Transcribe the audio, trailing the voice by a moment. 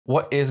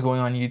What is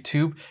going on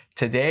YouTube?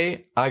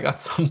 Today I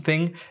got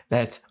something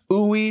that's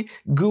ooey,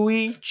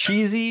 gooey,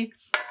 cheesy,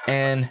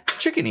 and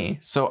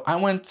chickeny. So I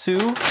went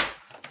to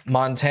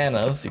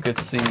Montana's. You could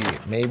see,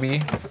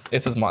 maybe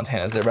it says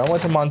Montana's there, but I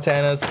went to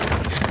Montana's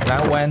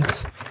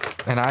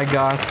and I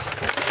got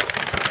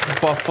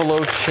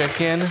buffalo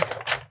chicken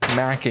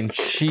mac and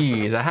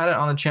cheese. I had it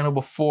on the channel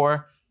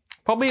before,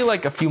 probably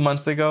like a few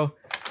months ago,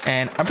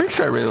 and I'm pretty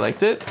sure I really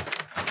liked it.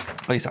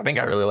 At least I think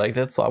I really liked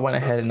it. So I went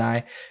ahead and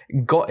I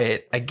got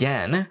it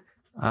again.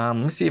 Let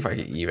me see if I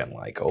can even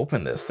like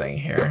open this thing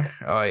here.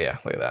 Oh yeah,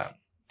 look at that.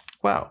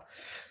 Wow.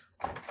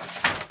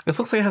 This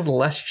looks like it has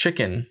less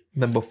chicken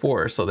than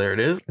before. So there it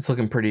is. It's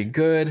looking pretty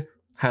good.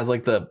 Has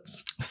like the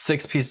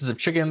 6 pieces of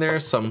chicken there,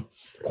 some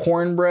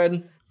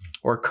cornbread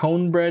or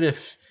cone bread,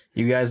 if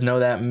you guys know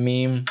that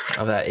meme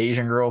of that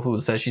Asian girl who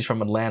says she's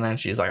from Atlanta and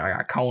she's like, I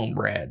got cone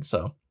bread.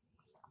 So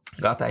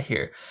got that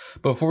here.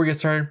 But before we get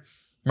started,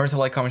 remember to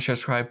like, comment, share,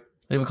 subscribe.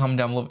 Leave a comment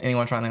down below if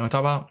anyone trying to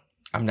talk about.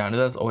 I'm down to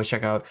this. Always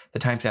check out the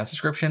timestamp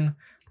description.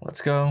 Let's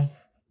go.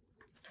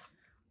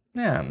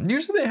 Yeah,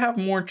 usually they have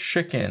more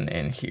chicken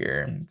in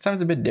here. It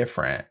sounds a bit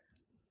different.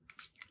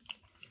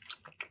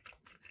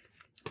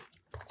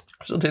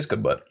 Still tastes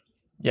good, but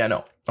yeah,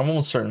 no, I'm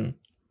almost certain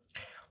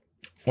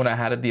when I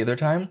had it the other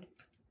time,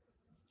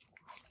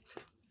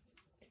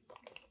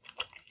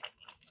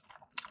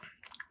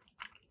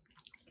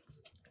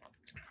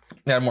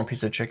 they had more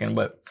piece of chicken,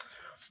 but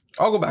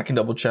I'll go back and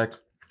double check.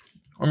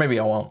 Or maybe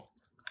I won't.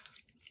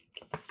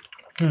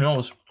 Who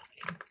knows?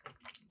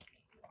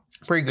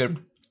 Pretty good.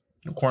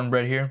 The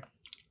cornbread here.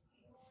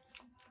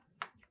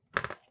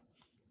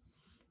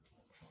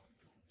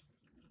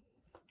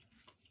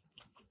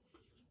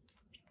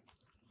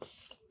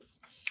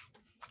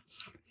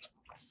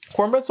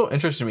 Cornbread's so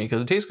interesting to me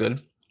because it tastes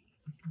good.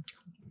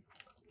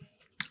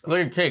 It's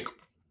like a cake,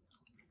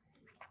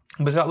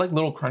 but it's got like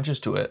little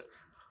crunches to it.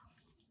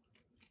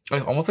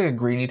 Like almost like a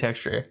grainy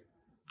texture.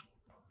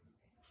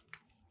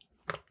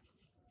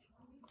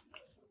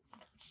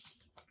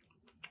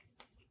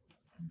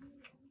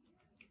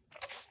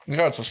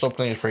 Yeah, it's still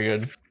pretty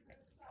good.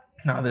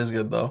 Nah, this is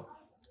good though.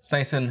 It's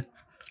nice and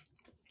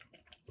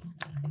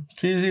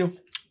cheesy.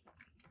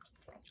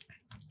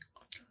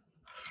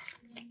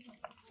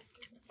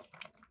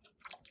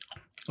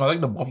 I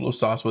like the buffalo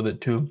sauce with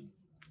it too.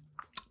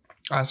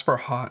 As for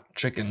hot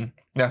chicken,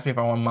 they asked me if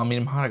I want my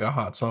medium hot. I got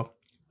hot, so.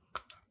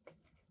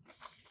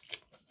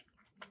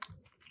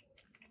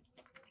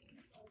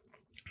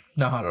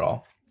 Not hot at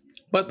all.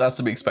 But that's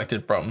to be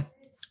expected from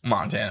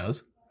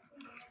Montana's.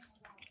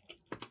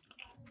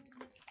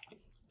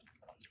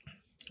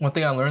 One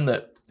thing I learned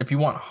that if you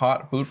want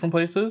hot food from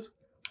places,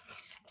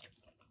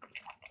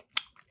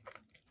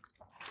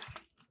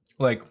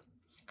 like,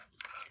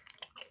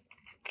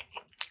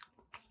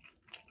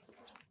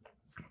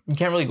 you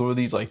can't really go to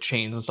these like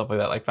chains and stuff like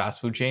that, like fast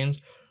food chains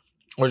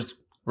or just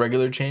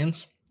regular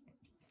chains.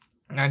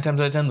 9 times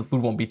out of 10, the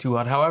food won't be too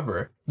hot.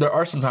 However, there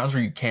are some times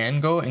where you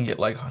can go and get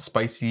like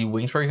spicy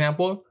wings, for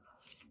example.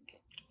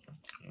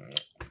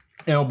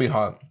 It'll be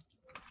hot.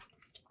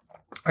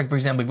 Like for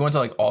example, if you went to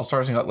like All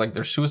Stars and got like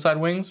their suicide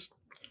wings,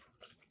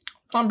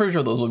 I'm pretty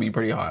sure those will be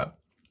pretty hot.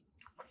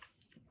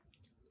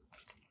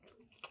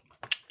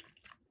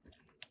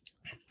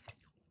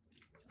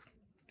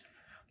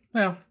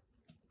 Yeah,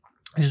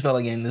 I just felt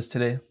like getting this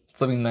today.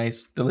 Something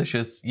nice,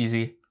 delicious,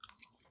 easy.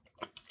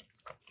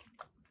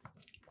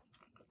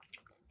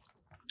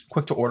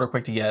 Quick to order,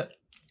 quick to get.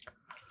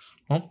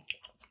 Well,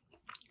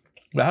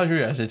 but how's your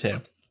guys' today?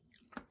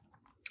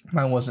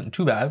 Mine wasn't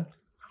too bad.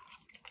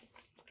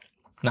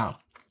 Now,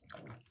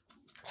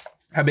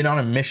 I've been on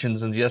a mission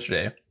since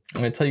yesterday.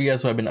 I'm gonna tell you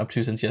guys what I've been up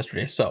to since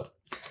yesterday. So,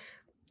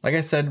 like I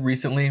said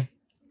recently,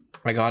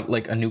 I got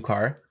like a new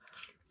car.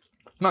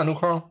 Not a new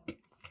car.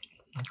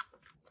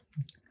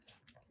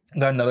 I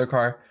got another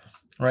car,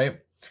 right?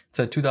 It's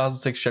a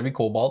 2006 Chevy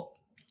Cobalt,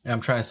 and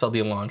I'm trying to sell the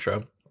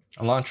Elantra.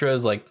 Elantra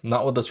is like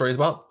not what the story is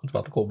about. It's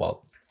about the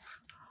Cobalt.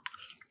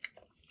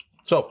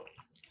 So,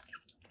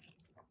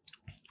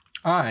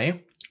 I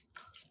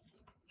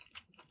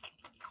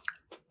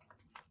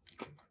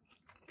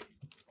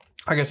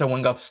guess I went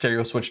and got the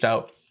stereo switched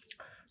out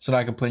so now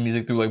I can play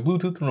music through like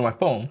Bluetooth through my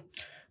phone.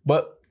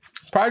 But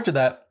prior to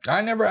that,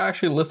 I never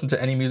actually listened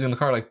to any music in the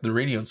car, like the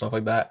radio and stuff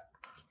like that.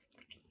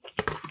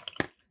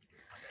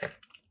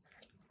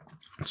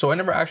 So I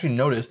never actually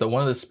noticed that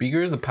one of the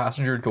speakers, the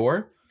passenger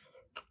door,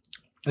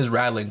 is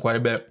rattling quite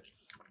a bit.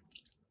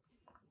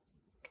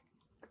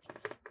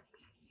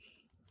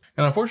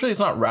 And unfortunately, it's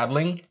not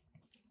rattling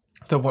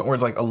to the point where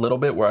it's like a little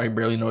bit where I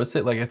barely notice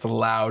it. Like it's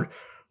loud.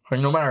 Like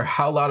no matter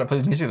how loud I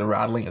play the music, the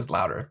rattling is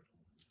louder.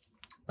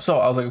 So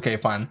I was like, okay,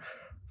 fine.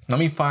 Let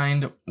me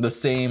find the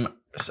same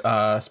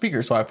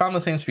speaker. So I found the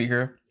same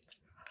speaker.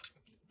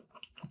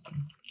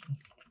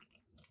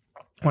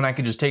 When I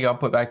could just take it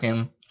out, put it back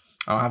in.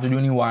 I don't have to do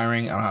any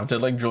wiring. I don't have to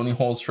like drill any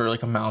holes for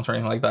like a mount or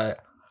anything like that.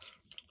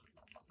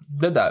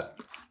 Did that.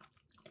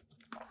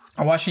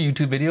 I watched a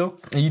YouTube video.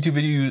 A YouTube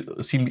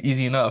video seemed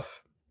easy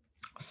enough.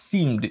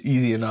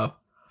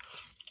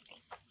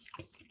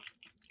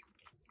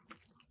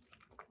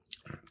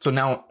 So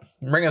now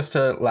bring us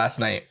to last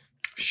night.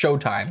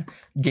 Showtime,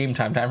 game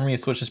time for me to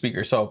switch the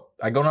speaker. So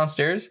I go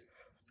downstairs.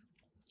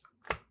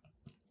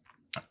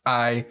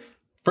 I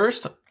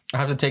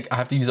have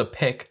to use a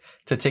pick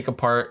to take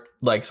apart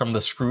like some of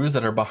the screws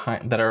that are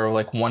behind, that are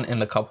like one in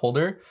the cup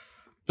holder.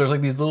 There's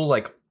like these little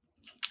like,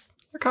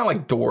 they're kind of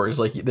like doors,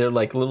 like they're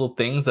like little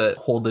things that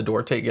hold the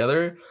door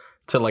together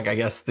to like, I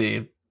guess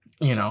the,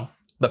 you know,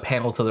 the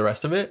panel to the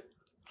rest of it.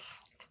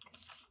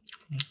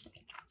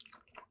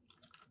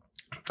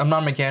 I'm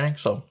not a mechanic,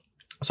 so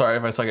sorry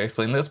if I suck at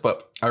explaining this,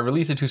 but I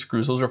released the 2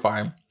 screws, those are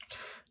fine.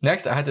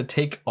 Next, I had to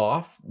take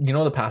off, you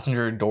know, the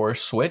passenger door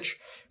switch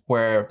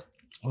where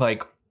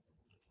like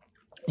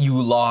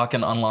you lock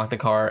and unlock the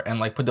car and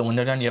like put the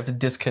window down. You have to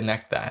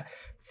disconnect that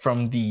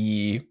from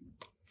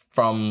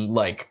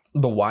like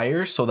the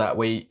wires, so that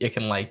way it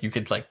can like, you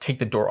could like take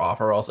the door off,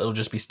 or else it'll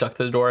just be stuck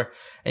to the door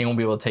and you won't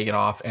be able to take it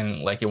off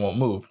and like it won't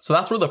move. So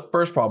that's where the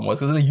first problem was,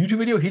 because in the YouTube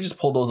video he just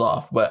pulled those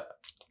off, but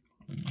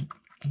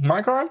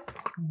my car,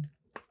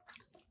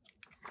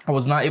 I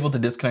was not able to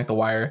disconnect the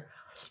wire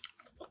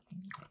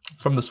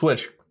from the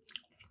switch.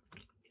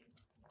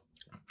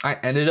 I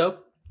ended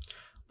up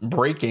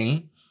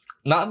breaking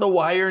not the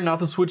wire, not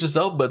the switch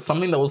itself, but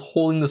something that was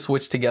holding the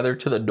switch together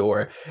to the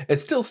door. It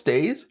still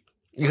stays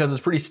because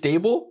it's pretty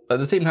stable. At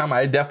the same time,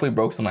 I definitely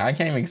broke something. I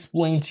can't even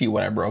explain to you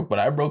what I broke, but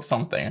I broke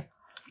something.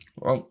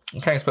 Well, I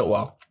can't explain it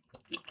well.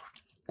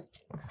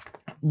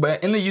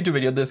 But in the YouTube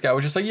video, this guy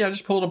was just like, yeah,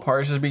 just pull it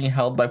apart. It's just being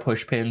held by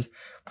push pins.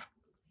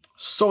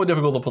 So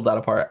difficult to pull that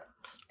apart.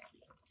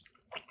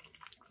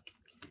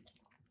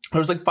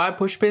 There's like 5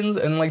 push pins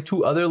and like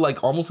 2 other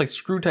like almost like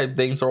screw type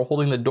things that are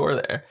holding the door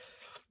there.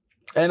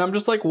 And I'm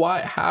just like,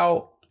 why,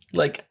 how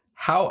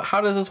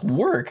does this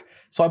work?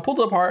 So I pulled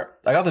it apart.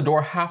 I got the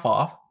door half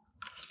off.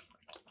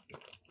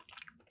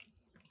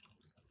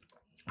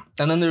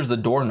 And then there's the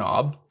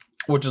doorknob,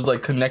 which is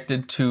like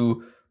connected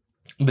to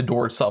the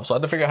door itself. So I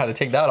had to figure out how to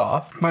take that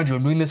off. Mind you,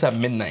 I'm doing this at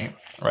midnight,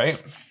 right?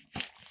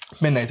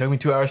 Midnight. It took me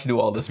 2 hours to do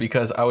all this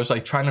because I was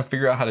like trying to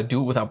figure out how to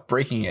do it without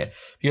breaking it.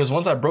 Because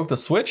once I broke the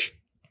switch,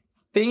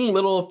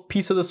 little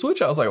piece of the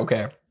switch, I was like,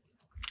 okay,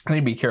 I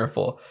need to be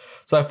careful.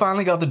 So I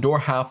finally got the door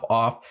half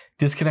off,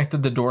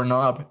 disconnected the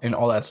doorknob and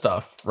all that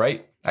stuff,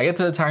 right? I get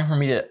to the time for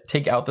me to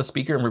take out the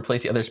speaker and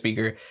replace the other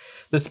speaker.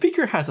 The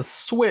speaker has a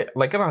switch,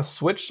 like not a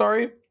switch,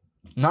 sorry,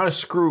 not a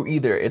screw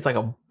either. It's like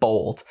a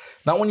bolt.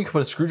 Not one you can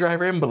put a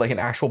screwdriver in, but like an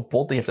actual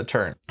bolt that you have to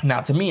turn.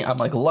 Now to me, I'm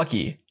like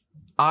lucky.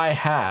 I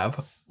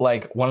have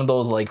like one of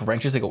those like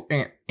wrenches that go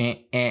and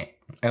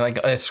like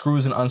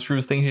screws and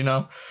unscrews things, you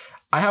know?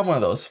 I have one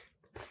of those,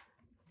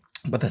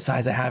 but the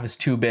size I have is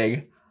too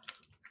big.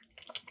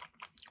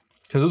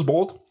 Because this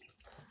bolt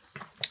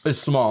is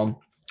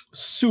small,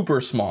 super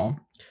small.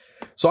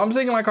 So I'm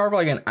sitting in my car for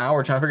like an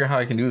hour trying to figure out how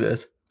I can do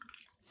this.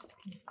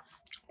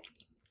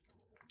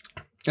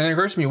 And it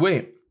occurs to me,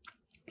 wait,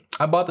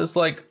 I bought this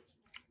like,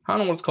 I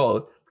don't know what it's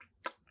called.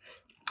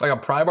 Like a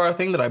pry bar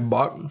thing that I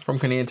bought from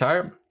Canadian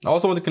Tire. I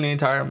also went to Canadian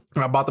Tire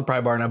and I bought the pry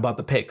bar and I bought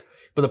the pick.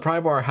 But the pry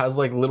bar has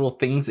like little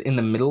things in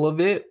the middle of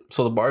it.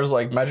 So the bar is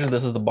like, imagine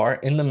this is the bar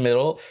in the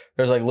middle.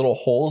 There's like little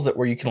holes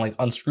where you can like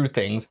unscrew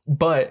things.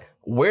 But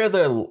where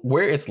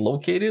it's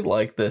located,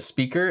 like the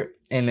speaker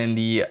and then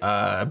the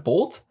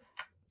bolt,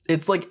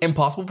 it's like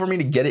impossible for me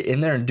to get it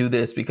in there and do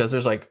this because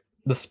there's like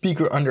the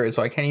speaker under it.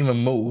 So I can't even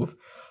move.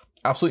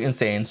 Absolutely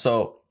insane.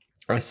 So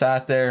I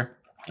sat there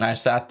and I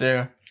sat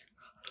there.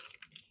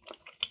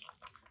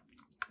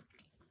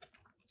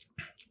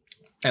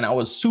 And I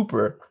was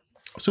super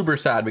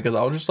sad because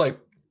I was just like,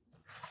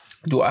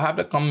 do I have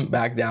to come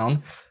back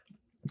down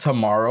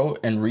tomorrow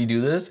and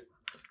redo this?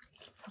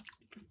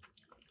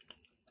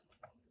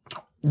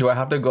 Do I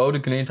have to go to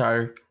Canadian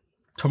Tire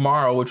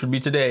tomorrow, which would be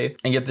today,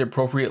 and get the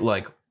appropriate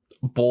like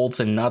bolts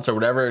and nuts or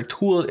whatever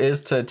tool it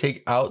is to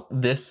take out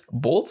this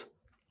bolt?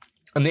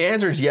 And the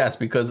answer is yes,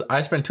 because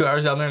I spent 2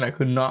 hours down there and I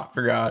could not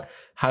figure out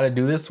how to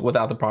do this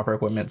without the proper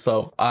equipment.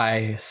 So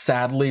I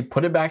sadly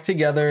put it back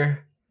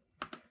together.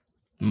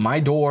 My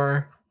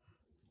door.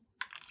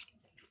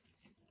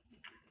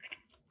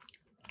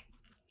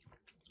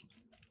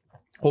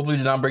 Hopefully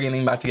did not bring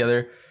anything back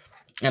together.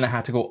 And I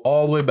had to go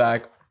all the way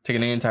back to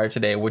Canadian Tire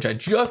today, which I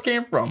just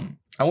came from.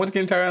 I went to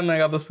Canadian Tire and then I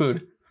got this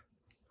food.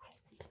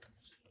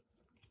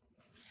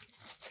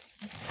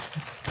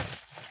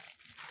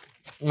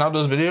 Now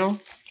this video,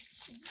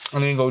 I'm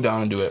gonna go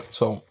down and do it.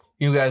 So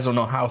you guys don't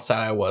know how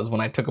sad I was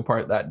when I took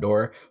apart that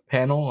door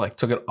panel, like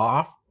took it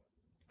off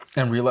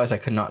and realized I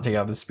could not take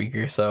out the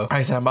speaker. So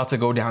I said I'm about to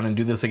go down and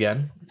do this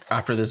again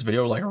after this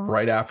video, like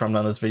right after I'm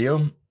done this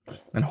video.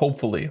 And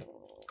hopefully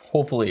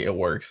it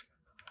works.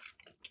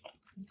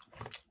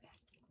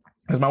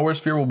 Because my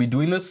worst fear will be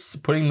doing this,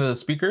 putting the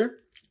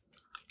speaker,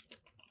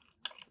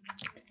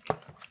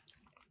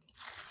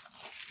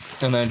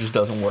 and then it just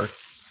doesn't work.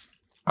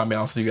 I'll be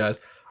honest with you guys.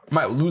 I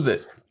might lose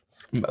it.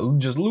 I might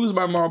just lose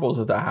my marbles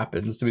if that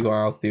happens, to be quite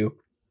honest with you.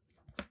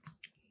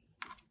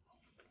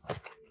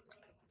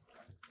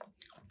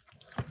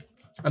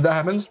 If that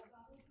happens,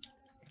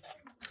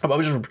 I'll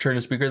probably just return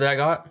the speaker that I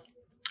got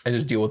and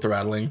just deal with the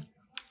rattling.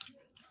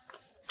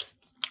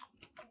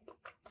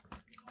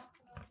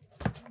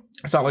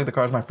 It's not like the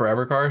car's my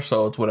forever car,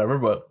 so it's whatever,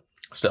 but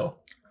still.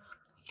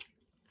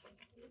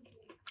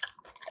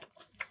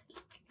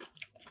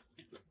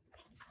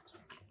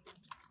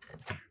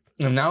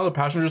 And now the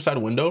passenger side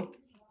window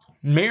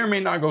may or may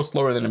not go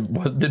slower than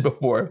it did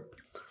before.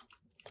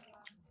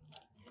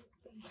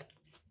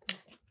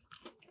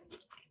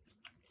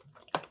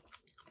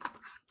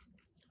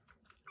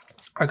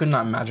 I could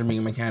not imagine being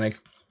a mechanic.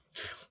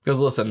 Because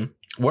listen,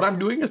 what I'm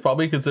doing is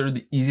probably considered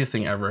the easiest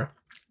thing ever.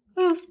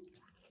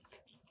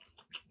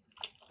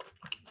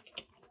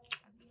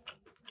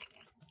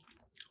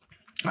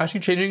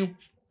 Actually, changing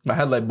my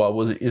headlight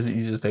bulb is the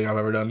easiest thing I've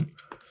ever done.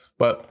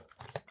 But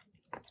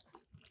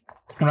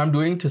what I'm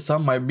doing to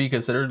some might be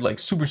considered like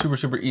super, super,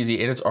 super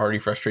easy, and it's already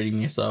frustrating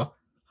me, so.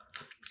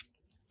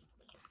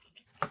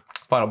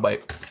 Final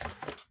bite.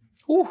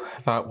 Ooh,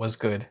 that was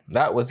good.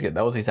 That was good.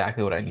 That was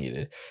exactly what I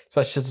needed.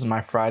 Especially since it's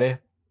my Friday.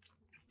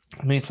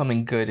 I need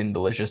something good and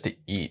delicious to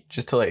eat,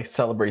 just to like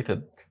celebrate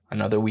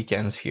another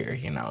weekend's here,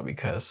 you know,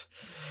 because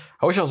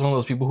I wish I was one of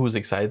those people who was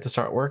excited to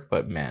start work,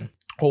 but man,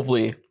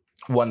 hopefully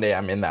one day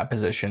I'm in that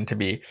position to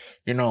be,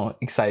 you know,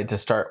 excited to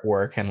start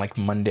work, and like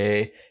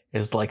Monday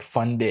is like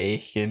fun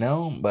day, you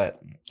know. But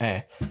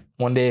hey,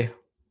 one day,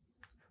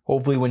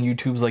 hopefully when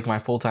YouTube's like my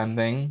full-time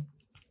thing,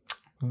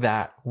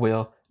 that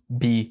will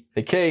be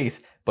the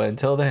case. But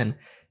until then,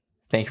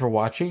 thank you for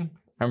watching.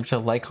 Remember to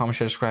like, comment,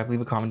 share, subscribe, leave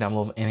a comment down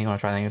below of anything you want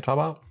to try, anything to talk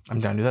about. I'm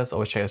down to do that. So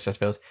always check out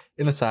Just Videos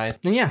in the side.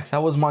 And yeah,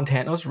 that was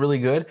Montana. It was really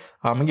good.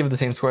 I'm gonna give it the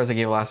same score as I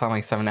gave it last time,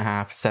 like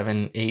 7.5,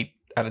 7, 8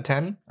 out of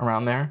 10,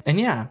 around there. And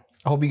yeah,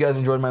 I hope you guys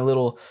enjoyed my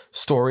little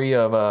story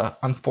of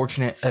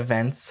unfortunate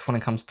events when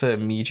it comes to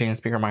me changing the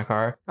speaker in my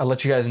car. I'll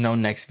let you guys know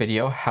next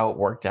video how it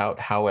worked out,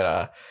 how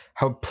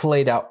it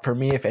played out for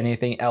me, if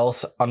anything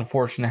else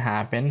unfortunate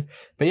happened.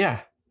 But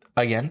yeah,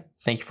 again,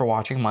 thank you for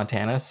watching.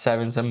 Montana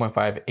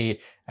 7.5, 8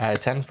 out of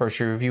 10 first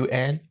year review,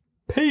 and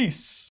peace.